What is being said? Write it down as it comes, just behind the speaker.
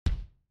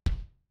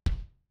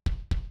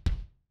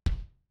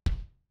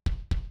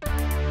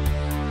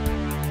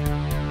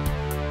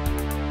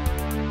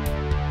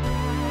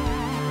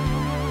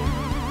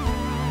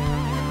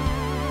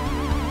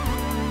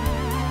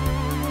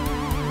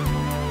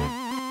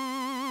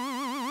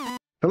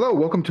Hello,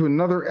 welcome to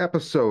another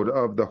episode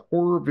of the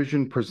Horror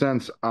Vision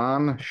Presents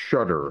on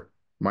Shudder.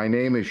 My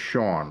name is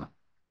Sean,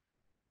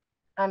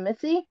 I'm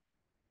Missy.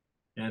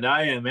 And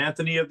I am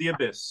Anthony of the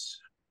Abyss.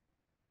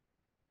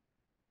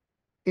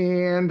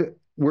 and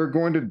we're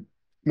going to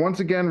once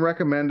again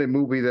recommend a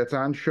movie that's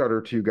on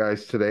Shudder to you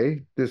guys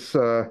today. This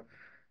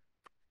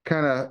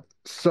kind of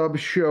sub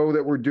show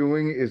that we're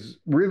doing is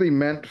really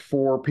meant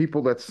for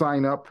people that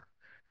sign up.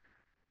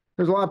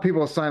 There's a lot of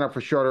people that sign up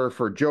for Shudder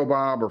for Joe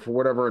Bob or for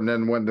whatever, and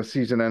then when the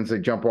season ends, they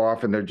jump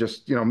off and they're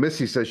just,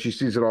 Missy says she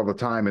sees it all the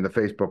time in the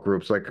Facebook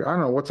groups. Like, I don't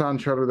know what's on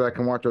Shudder that I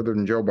can watch other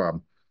than Joe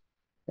Bob.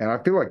 And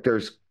I feel like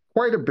there's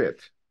quite a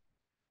bit.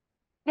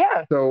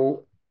 Yeah.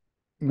 So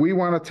we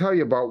want to tell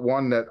you about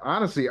one that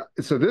honestly,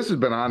 so this has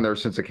been on there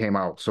since it came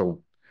out.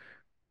 So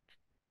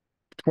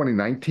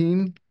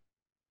 2019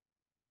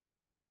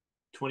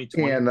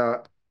 2020. and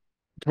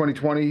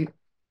 2020,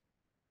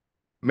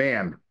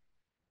 man,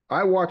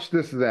 I watched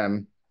this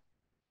then.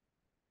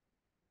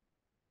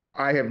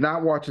 I have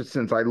not watched it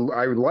since. I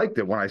liked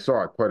it when I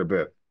saw it quite a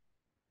bit.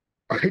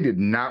 I did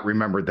not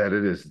remember that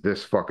it is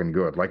this fucking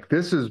good. Like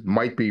this is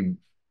might be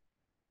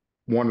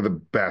one of the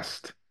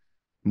best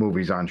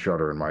movies on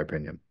Shudder in my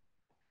opinion.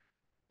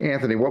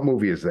 Anthony, what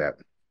movie is that?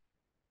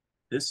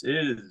 This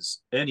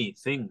is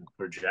Anything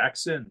for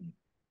Jackson.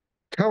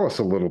 Tell us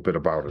a little bit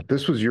about it.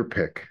 This was your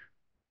pick.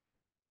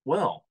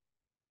 Well,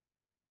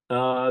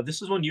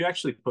 this is one you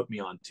actually put me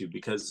on to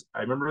because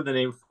I remember the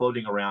name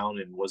floating around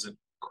and wasn't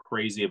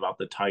crazy about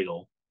the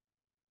title.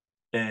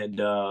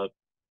 And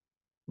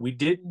we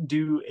didn't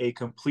do a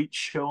complete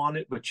show on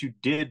it, but you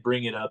did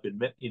bring it up and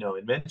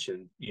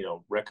mention,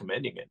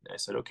 recommending it. And I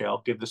said, okay,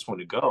 I'll give this one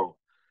a go.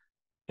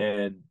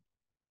 And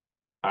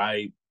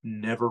I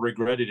never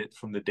regretted it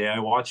from the day I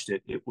watched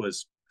it. It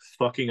was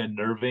fucking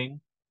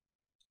unnerving.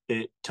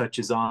 It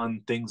touches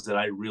on things that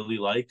I really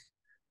like,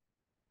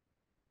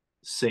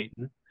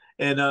 Satan,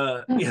 and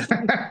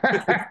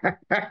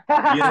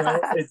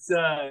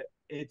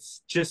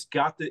it's just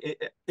got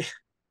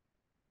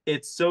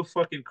it's so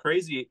fucking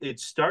crazy. It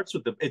starts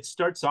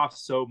off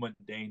so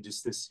mundane,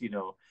 just this,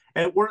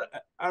 and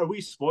are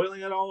we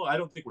spoiling it all? I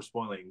don't think we're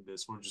spoiling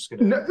this. We're just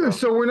gonna No,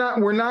 so we're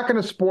not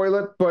going to spoil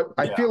it, but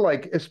I yeah. feel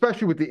like,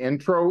 especially with the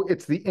intro,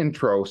 it's the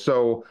intro,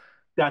 so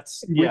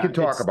That's we yeah, could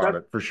talk about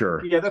it for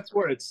sure. yeah, that's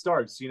where it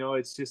starts.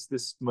 It's just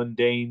this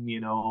mundane,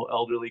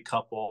 elderly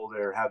couple.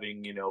 They're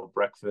having,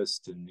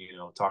 breakfast and,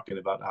 talking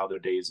about how their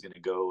day is going to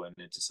go. And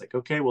it's just like,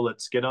 okay, well,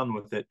 let's get on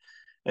with it.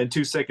 And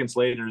 2 seconds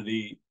later,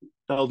 the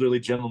elderly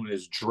gentleman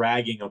is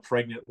dragging a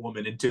pregnant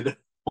woman into the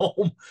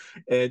home.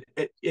 And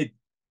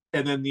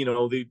and then,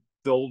 the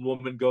old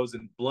woman goes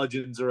and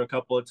bludgeons her a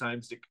couple of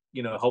times to,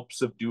 help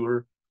subdue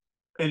her.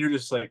 And you're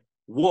just like,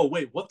 whoa,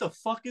 wait, what the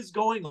fuck is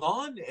going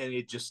on? And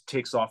it just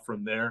takes off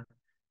from there.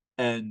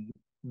 And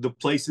the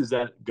places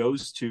that it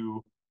goes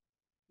to,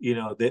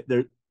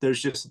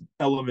 there's just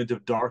element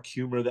of dark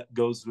humor that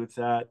goes with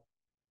that,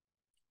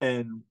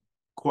 and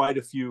quite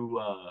a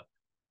few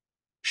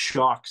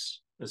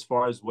shocks as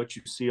far as what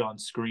you see on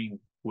screen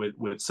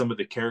with some of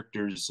the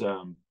characters,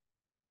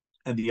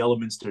 and the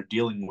elements they're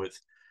dealing with.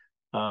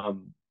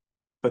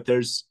 But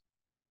there's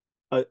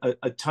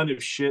a ton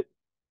of shit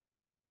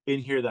in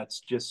here that's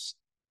just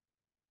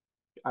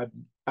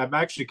I'm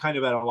actually kind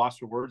of at a loss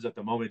for words at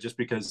the moment, just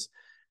because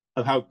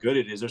of how good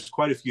it is. There's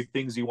quite a few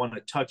things you want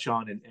to touch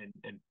on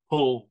and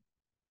pull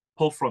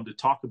from to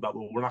talk about.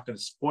 Well, we're not going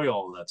to spoil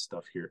all of that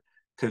stuff here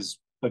because,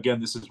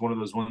 again, this is one of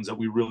those ones that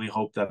we really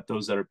hope that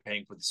those that are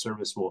paying for the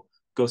service will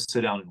go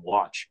sit down and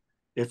watch.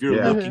 If you're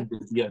Yeah. looking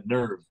to be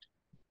unnerved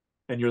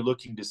and you're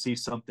looking to see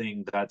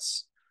something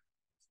that's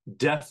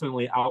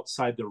definitely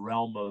outside the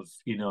realm of,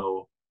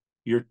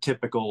 your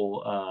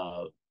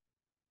typical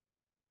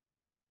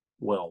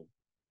well,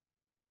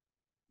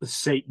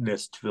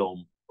 Satanist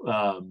film,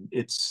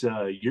 it's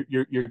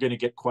you're going to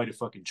get quite a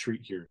fucking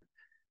treat here.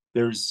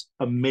 There's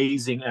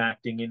amazing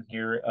acting in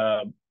here.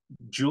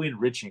 Julian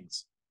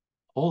Richings,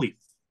 holy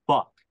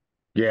fuck,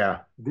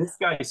 Yeah. this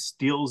guy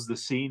steals the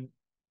scene,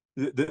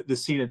 the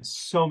scene in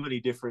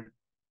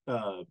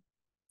uh,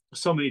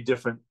 so many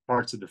different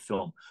parts of the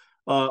film.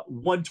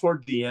 One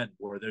toward the end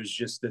where there's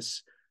just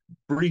this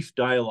brief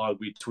dialogue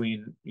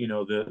between,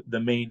 the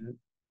main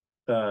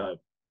uh,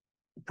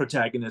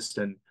 protagonist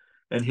and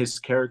his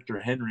character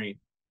Henry,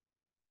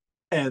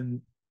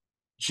 and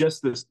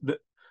just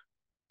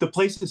the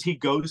places he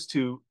goes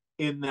to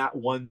in that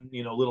one,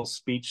 little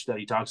speech that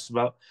he talks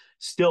about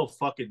still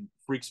fucking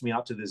freaks me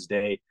out to this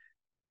day.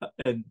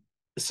 And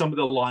some of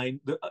the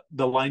line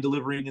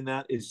delivering in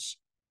that is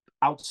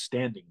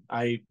outstanding.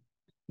 I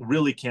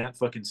really can't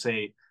fucking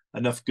say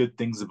enough good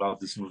things about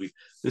this movie.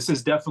 This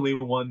is definitely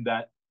one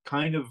that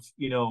kind of,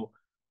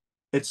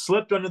 it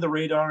slipped under the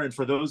radar, and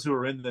for those who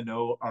are in the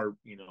know are,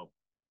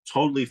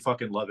 totally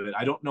fucking love it.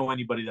 I don't know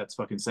anybody that's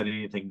fucking said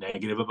anything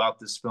negative about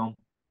this film,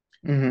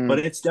 but Hmm.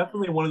 it's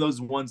definitely one of those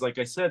ones, like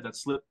I said, that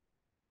slipped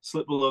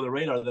below the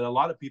radar that a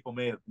lot of people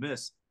may have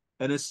missed,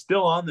 and it's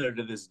still on there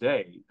to this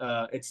day.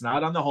 It's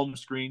not on the home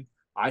screen.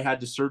 I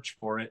had to search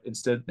for it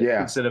instead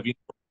Yeah. instead of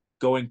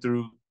going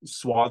through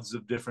swaths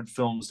of different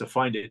films to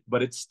find it,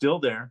 but it's still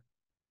there,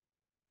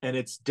 and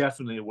it's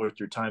definitely worth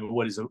your time.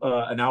 What is it,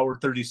 an hour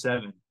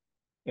 37,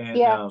 and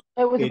Yeah,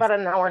 it was it's about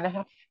an hour and a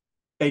half.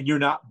 and you're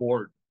not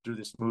bored through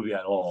this movie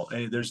at all.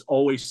 And there's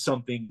always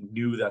something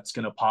new that's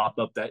going to pop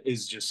up that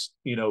is just,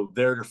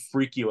 there to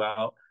freak you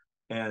out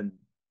and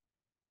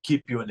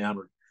keep you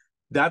enamored.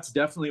 That's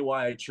definitely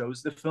why I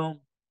chose the film.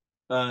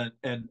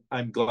 And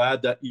I'm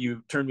glad that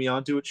you turned me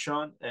on to it,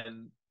 Sean.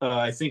 And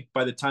I think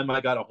by the time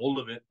I got a hold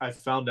of it, I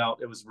found out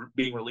it was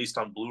being released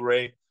on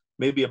Blu-ray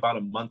maybe about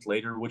a month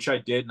later, which I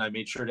did, and I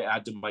made sure to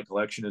add to my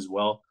collection as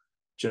well,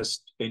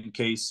 just in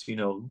case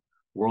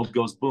world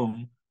goes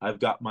boom. I've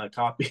got my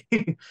copy,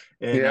 and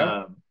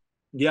Yeah.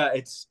 yeah,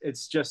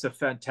 it's just a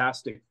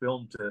fantastic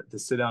film to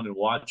sit down and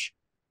watch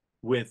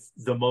with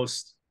the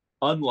most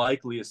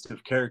unlikeliest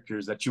of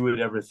characters that you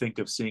would ever think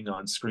of seeing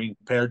on screen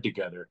paired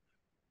together.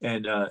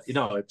 And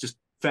it's just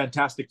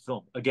fantastic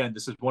film. Again,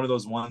 this is one of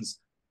those ones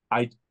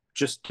I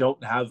just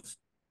don't have.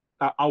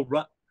 I'll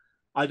run.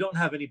 I don't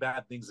have any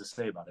bad things to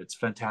say about it. It's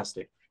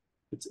fantastic.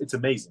 It's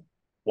amazing.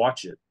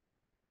 Watch it.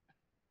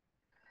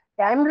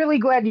 Yeah, I'm really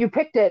glad you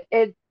picked it.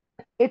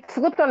 It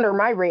slipped under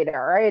my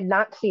radar. I had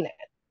not seen it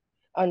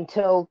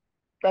until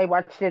I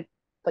watched it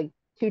like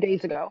 2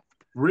 days ago.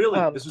 Really,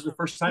 this was the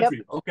first time Yep. for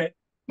you. Okay.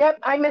 Yep,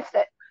 I missed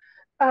it.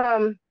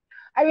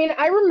 I mean,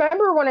 I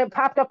remember when it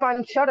popped up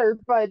on Shudder,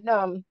 but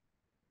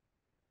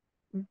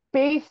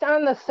based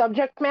on the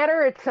subject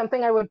matter, it's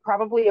something I would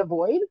probably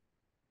avoid.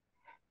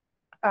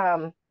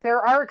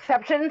 There are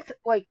exceptions.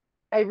 Like,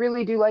 I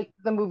really do like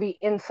the movie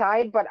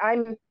Inside, but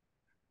all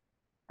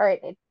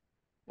right.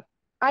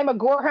 I'm a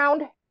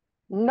gorehound.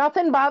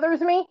 Nothing bothers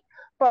me,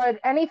 but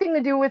anything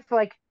to do with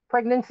like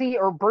pregnancy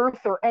or birth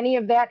or any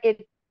of that,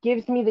 it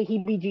gives me the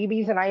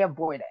heebie-jeebies, and I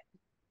avoid it.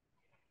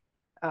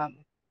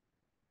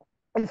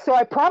 And so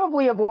I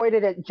probably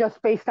avoided it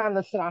just based on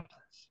the synopsis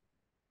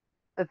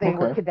that they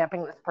were Okay.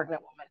 kidnapping this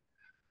pregnant woman.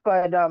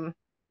 But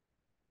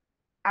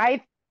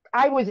I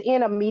I was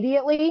in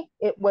immediately.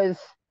 It was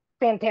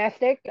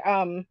fantastic.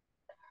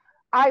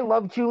 I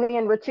love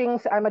Julian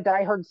Richings. I'm a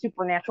diehard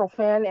Supernatural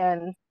fan,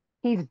 and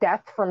he's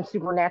Death from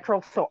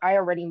Supernatural, so I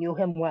already knew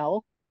him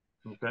well.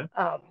 Okay.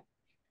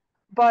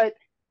 But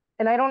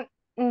and I don't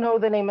know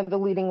the name of the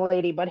leading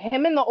lady, but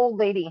him and the old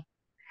lady,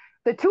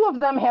 the two of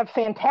them have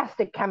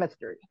fantastic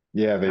chemistry.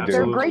 Yeah, they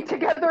They're do. great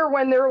together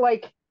when they're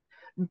like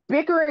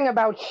bickering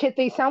about shit.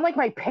 They sound like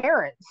my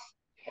parents.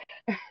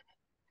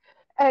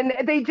 And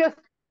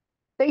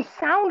they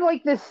sound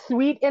like this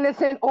sweet,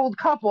 innocent old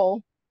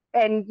couple,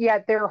 and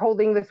yet they're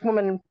holding this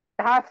woman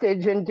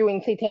hostage and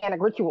doing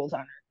satanic rituals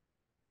on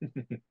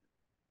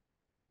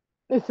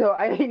her. So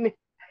I mean,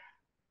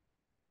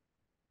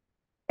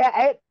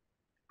 I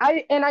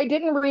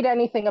didn't read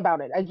anything about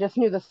it. I just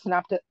knew the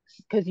synopsis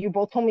because you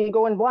both told me to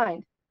go in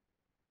blind,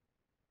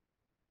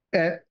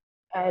 And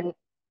and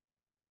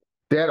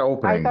that I thought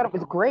opening. it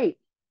was great.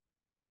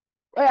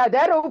 Yeah,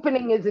 that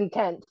opening is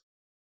intense.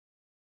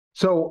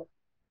 So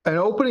an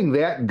opening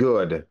that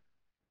good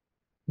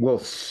will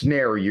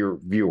snare your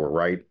viewer,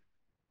 right?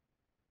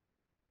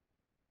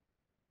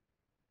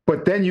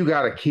 But then you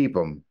got to keep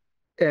them.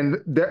 And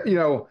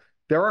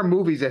there are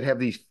movies that have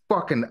these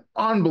fucking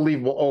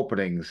unbelievable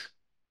openings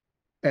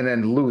and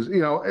then lose.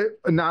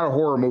 Not a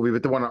horror movie,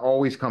 but the one that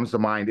always comes to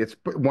mind. It's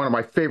one of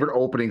my favorite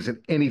openings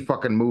in any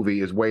fucking movie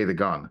is Way of the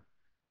Gun.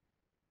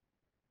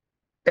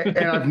 And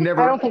I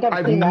don't think I've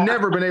I've seen that.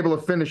 never been able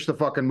to finish the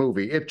fucking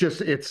movie.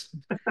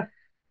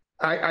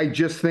 I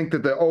just think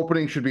that the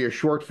opening should be a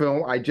short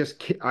film. I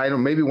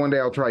don't, maybe one day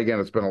I'll try again.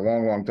 It's been a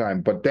long, long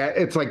time, but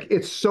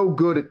it's so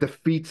good it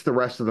defeats the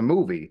rest of the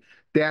movie.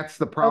 That's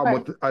the problem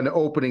Okay. with an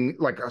opening,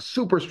 like a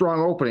super strong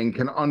opening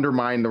can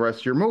undermine the rest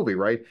of your movie,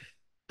 right?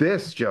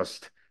 This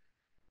just,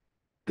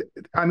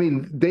 I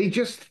mean, they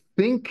just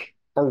think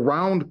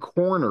around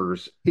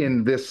corners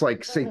in this like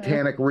Mm-hmm.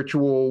 satanic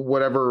ritual,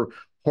 whatever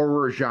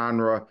horror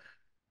genre.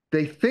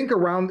 They think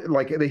around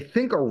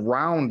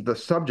the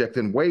subject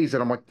in ways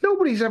that I'm like,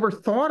 nobody's ever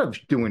thought of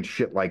doing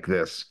shit like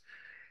this.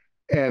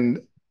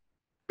 And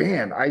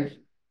man,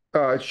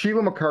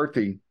 Sheila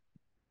McCarthy,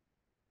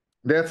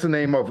 that's the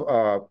name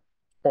of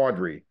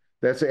Audrey.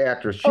 That's the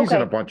actress. She's in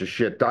a Okay. bunch of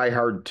shit. Die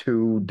Hard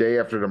 2, Day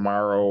After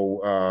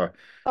Tomorrow. I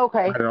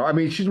Okay. don't know. I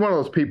mean, she's one of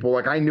those people.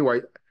 Like I knew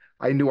I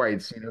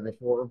had seen her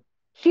before.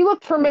 She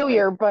looked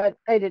familiar, but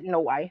I didn't know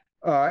why.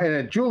 And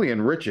then Julian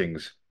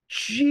Richings.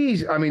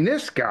 Jeez, I mean,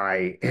 this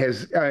guy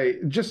has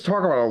just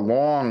talk about a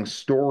long,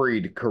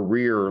 storied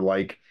career.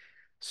 Like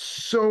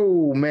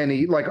so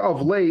many, like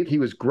of late, he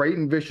was great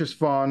in Vicious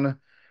Fun.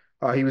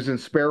 He was in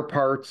Spare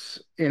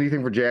Parts,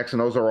 anything for Jackson.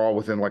 Those are all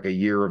within like a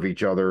year of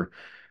each other.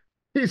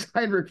 He's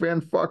Heinrich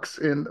Von Fuchs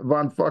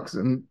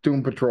in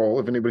Doom Patrol.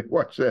 If anybody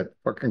watched that,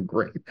 fucking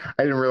great.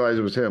 I didn't realize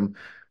it was him.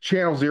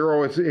 Channel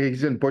Zero,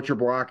 he's in Butcher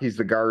Block. He's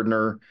the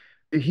gardener.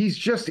 He's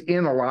just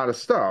in a lot of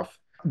stuff.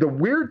 The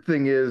weird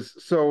thing is,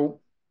 so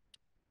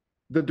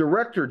the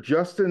director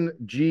Justin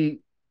G.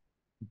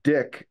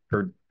 Dick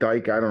or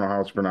Dyke, I don't know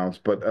how it's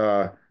pronounced,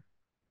 but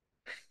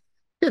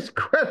his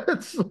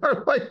credits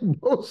are like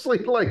mostly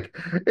like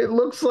it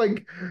looks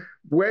like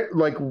wet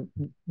like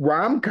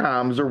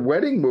rom-coms or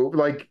wedding movie.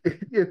 Like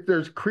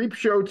there's Creep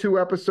Show 2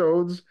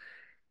 episodes,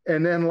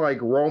 and then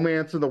like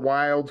Romance in the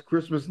Wilds,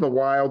 Christmas in the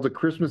Wilds, A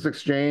Christmas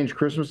Exchange,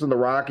 Christmas in the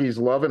Rockies,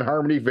 Love in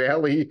Harmony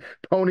Valley,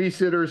 Pony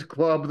Sitters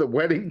Club, The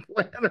Wedding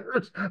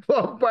Planners,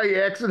 Love by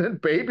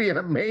Accident, Baby in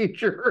a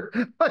Manger.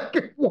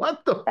 Like,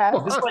 what the Yes.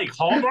 Is this like fuck?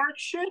 Hallmark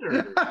shit or?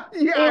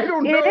 Yeah, I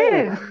don't It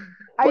know. is.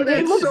 But It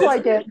it's looks Is it?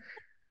 like it.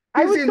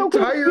 I his was so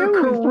entire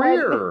confused when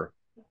career.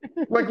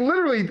 Like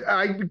literally,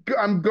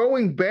 I'm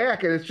going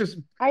back, and I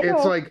it's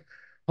know. like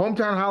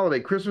Hometown Holiday,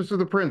 Christmas with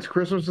the Prince,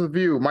 Christmas with the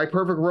View, My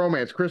Perfect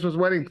Romance, Christmas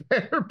Wedding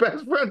Planner,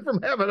 Best Friend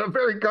from Heaven, A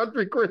Very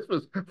Country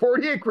Christmas,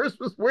 48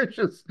 Christmas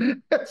Wishes.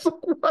 It's like,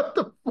 what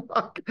the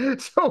fuck?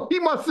 So he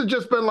must have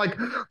just been like,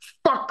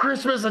 fuck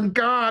Christmas and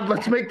God,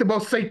 let's make the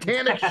most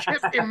satanic shit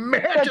That's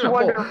imaginable.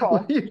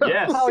 wonderful. You know?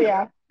 Oh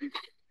Yes. yeah.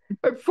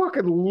 I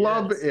fucking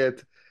love Yes.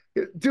 it.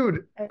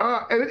 Dude,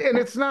 and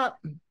it's not,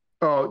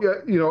 oh,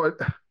 yeah, you know,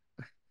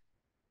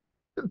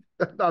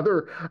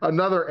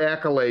 another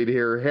accolade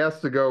here has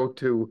to go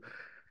to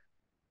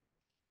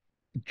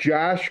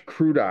Josh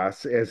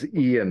Krudas as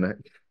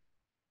Ian.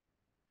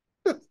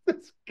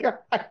 This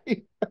guy.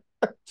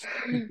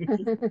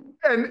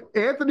 And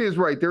Anthony is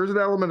right. There's an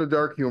element of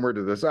dark humor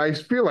to this. I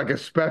feel like,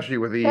 especially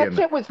with That Ian,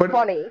 shit was but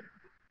funny.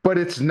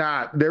 it's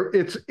not there.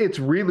 It's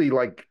really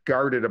like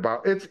guarded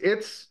about.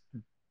 It's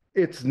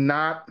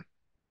not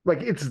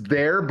like it's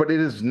there, but it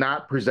is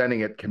not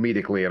presenting it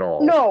comedically at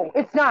all. No,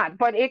 it's not,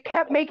 but it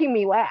kept making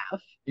me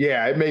laugh.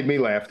 Yeah, it made me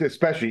laugh,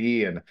 especially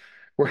Ian.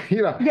 Where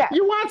Yes,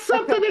 you want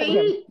something to especially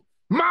him. eat,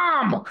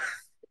 Mom?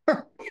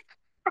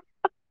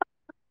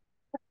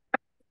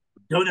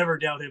 Don't ever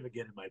doubt him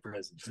again in my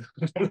presence.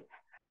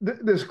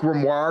 This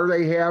grimoire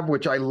they have,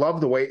 which I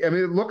love the way. I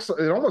mean,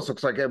 it almost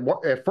looks like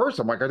at first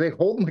I'm like, are they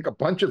holding like a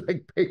bunch of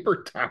like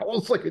paper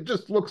towels? Like it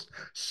just looks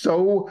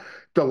so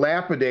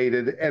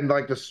dilapidated. And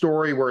like the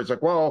story where it's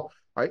like, well,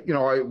 I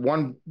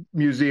one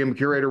museum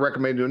curator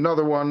recommended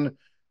another one,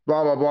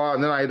 blah blah blah,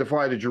 and then I had to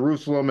fly to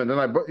Jerusalem, and then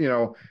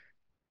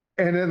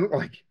and then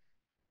like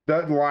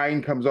that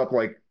line comes up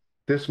like,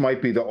 this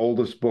might be the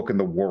oldest book in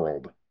the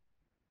world.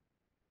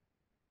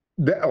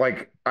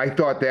 Like I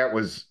thought that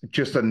was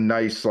just a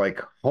nice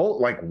like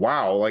whole like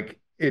wow, like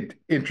it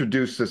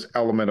introduced this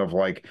element of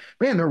like,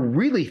 man, they're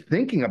really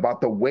thinking about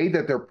the way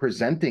that they're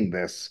presenting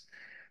this.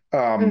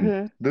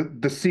 Hmm.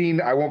 The scene,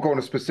 I won't go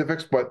into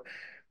specifics, but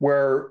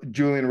where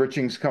Julian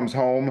Richings comes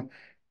home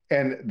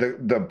and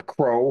the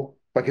crow,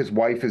 like his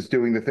wife is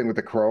doing the thing with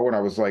the crow, and I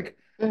was like,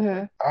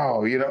 Hmm. oh,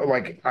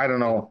 like I don't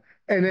know.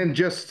 And then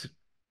just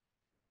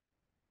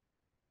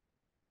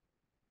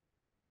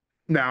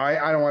no,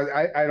 I don't want.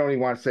 I don't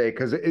even want to say it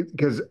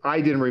because I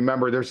didn't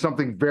remember. There's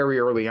something very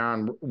early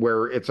on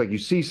where it's like you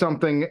see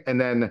something and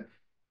then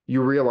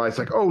you realize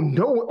like, oh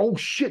no, oh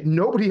shit,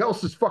 nobody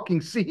else is fucking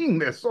seeing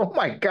this. Oh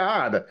my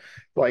God.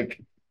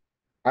 Like,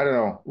 I don't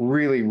know.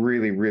 Really,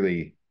 really,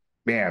 really,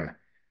 man.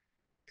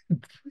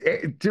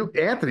 Dude,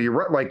 Anthony, you're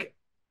right. Like,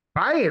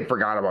 I had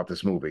forgot about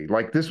this movie.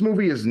 Like, this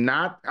movie is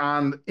not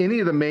on any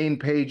of the main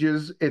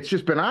pages. It's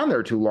just been on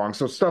there too long.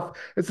 So stuff,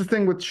 it's the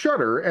thing with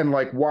Shudder and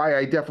like why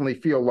I definitely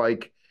feel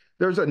like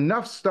there's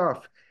enough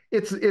stuff.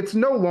 It's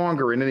no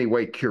longer in any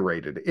way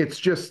curated. It's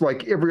just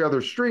like every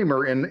other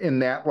streamer in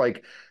that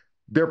like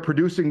they're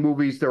producing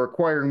movies, they're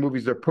acquiring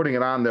movies, they're putting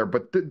it on there,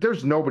 but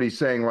there's nobody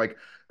saying like,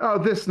 oh,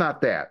 this,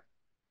 not that.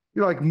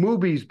 Like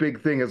Mubi's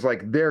big thing is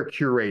like they're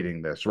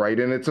curating this, right?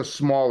 And it's a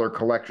smaller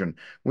collection.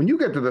 When you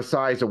get to the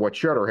size of what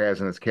Shudder has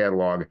in its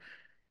catalog,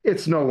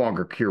 it's no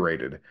longer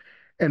curated.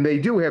 And they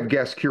do have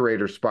guest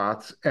curator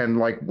spots. And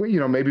like,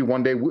 maybe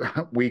one day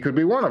we could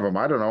be one of them.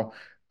 I don't know.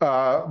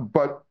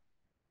 But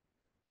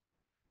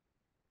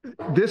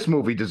this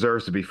movie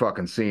deserves to be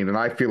fucking seen. And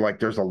I feel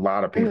like there's a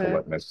lot of people Hmm.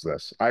 that miss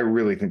this. I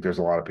really think there's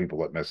a lot of people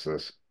that miss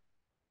this.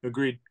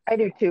 Agreed. I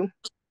do too.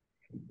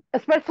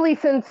 Especially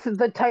since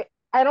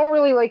I don't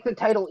really like the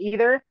title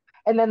either.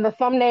 And then the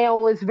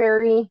thumbnail is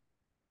very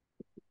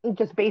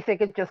just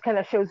basic. It just kind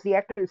of shows the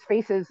actors'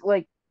 faces.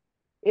 Like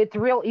it's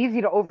real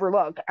easy to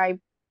overlook.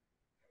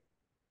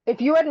 If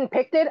you hadn't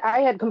picked it, I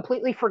had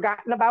completely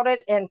forgotten about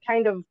it and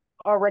kind of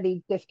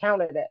already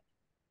discounted it.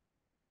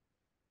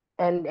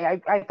 And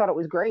I thought it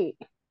was great.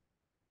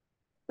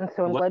 And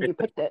so I'm Like glad I you said,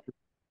 picked it.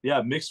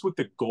 yeah, mixed with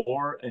the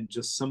gore and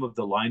just some of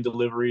the line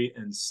delivery,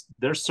 and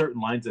there's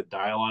certain lines of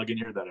dialogue in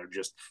here that are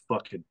just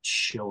fucking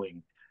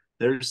chilling.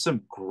 There's so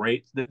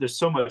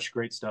much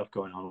great stuff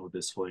going on with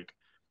this flick,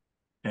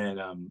 and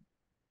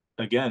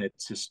again,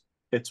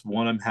 it's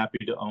one I'm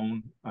happy to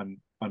own.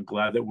 I'm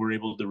glad that we're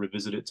able to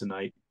revisit it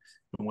tonight.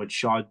 And what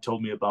Shaw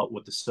told me about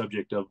what the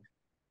subject of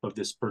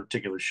this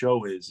particular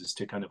show is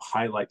to kind of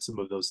highlight some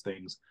of those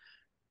things.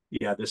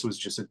 Yeah, this was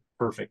just a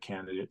perfect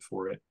candidate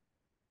for it,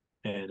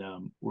 and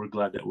we're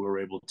glad that we were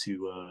able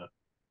to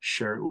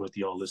share it with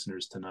y'all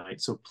listeners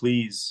tonight. So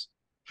please,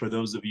 for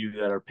those of you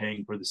that are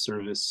paying for the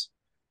service,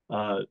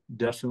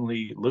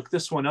 definitely look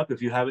this one up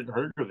if you haven't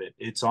heard of it.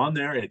 It's on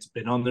there. It's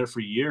been on there for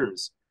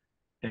years.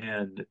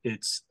 and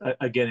it's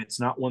again, it's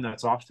not one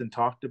that's often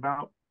talked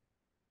about,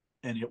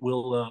 and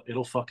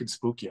it'll fucking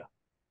spook you.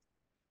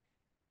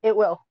 It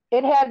will.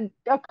 It had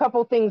a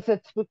couple things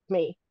that spooked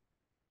me.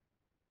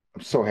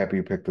 I'm so happy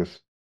you picked this.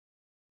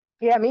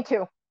 Yeah, me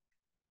too.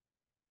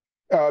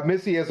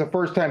 Missy, as a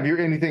first time viewer,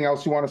 anything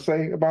else you want to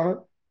say about it?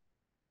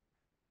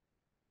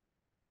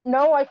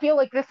 No, I feel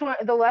like this one,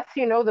 the less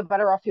you know, the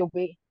better off you'll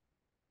be.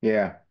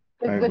 Yeah,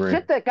 I Because the agree.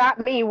 shit that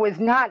got me was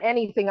not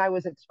anything I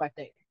was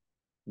expecting.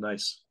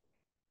 Nice.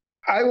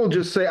 I will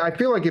just say, I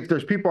feel like if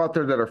there's people out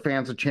there that are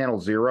fans of Channel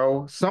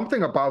Zero,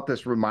 something about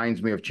this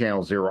reminds me of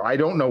Channel Zero. I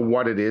don't know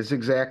what it is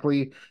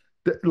exactly.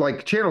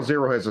 Like Channel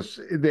Zero has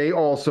they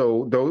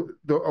also, though,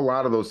 a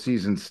lot of those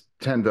seasons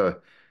tend to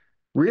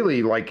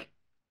really like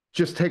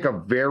just take a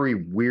very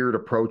weird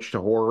approach to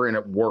horror and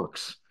it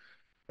works.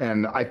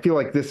 And I feel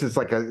like this is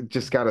like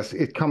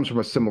it comes from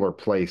a similar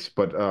place.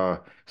 But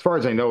as far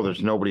as I know,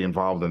 there's nobody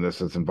involved in this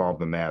that's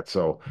involved in that.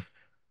 So,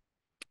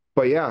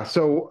 but yeah,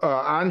 so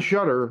on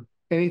Shudder,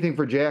 anything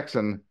for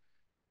Jackson,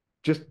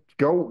 just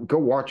go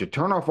watch it.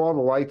 Turn off all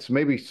the lights,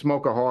 maybe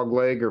smoke a hog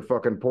leg or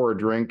fucking pour a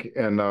drink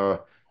and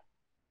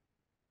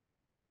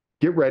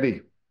get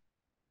ready.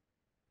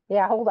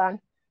 Yeah, hold on.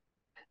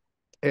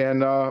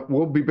 And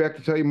we'll be back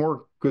to tell you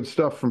more good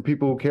stuff from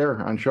people who care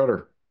on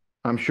Shudder.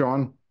 I'm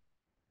Sean.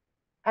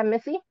 I'm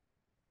Missy.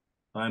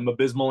 I'm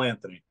Abysmal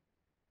Anthony.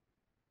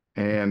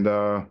 And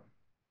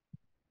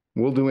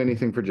we'll do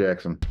anything for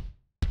Jackson.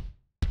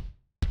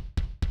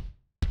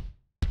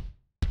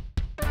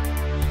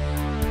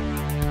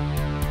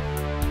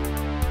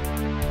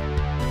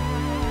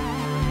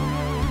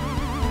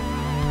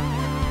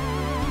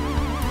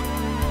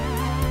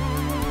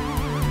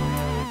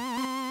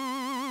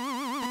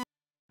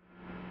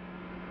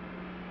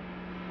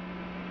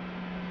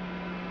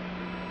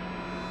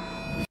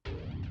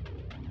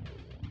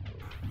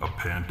 A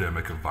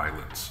pandemic of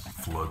violence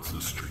floods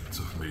the streets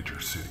of major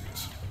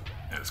cities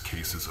as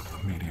cases of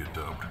the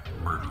media-dubbed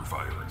murder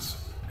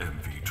virus,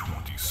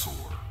 MV20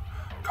 soar,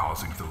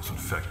 causing those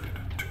infected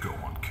to go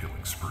on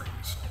killing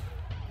sprees.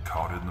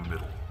 Caught in the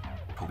middle,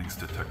 police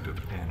detective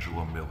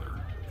Angela Miller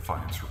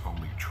finds her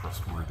only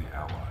trustworthy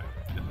ally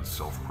in the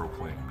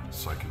self-proclaimed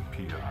psychic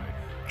PI,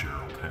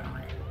 Gerald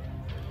Henry.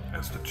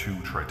 As the two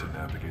try to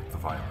navigate the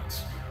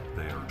violence,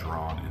 they are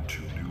drawn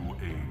into New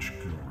Age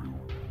guru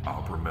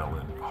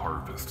Abramelin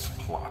Harvest's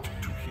plot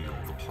to heal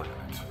the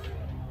planet.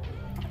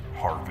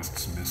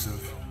 Harvest's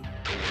missive?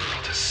 The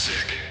world is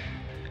sick,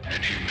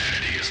 and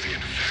humanity is the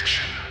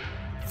infection.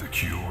 The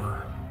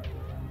cure?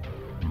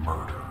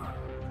 Murder.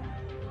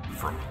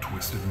 From the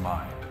twisted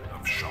mind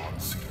of Sean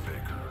C.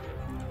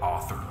 Baker,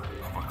 author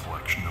of A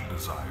Collection of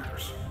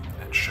Desires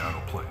and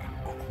Shadowplay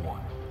in Book 1,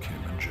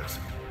 Kim and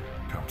Jesse,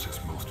 comes his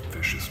most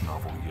vicious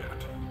novel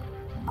yet,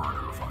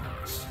 Murder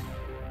Virus.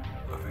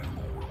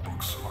 Available where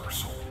books are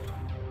sold.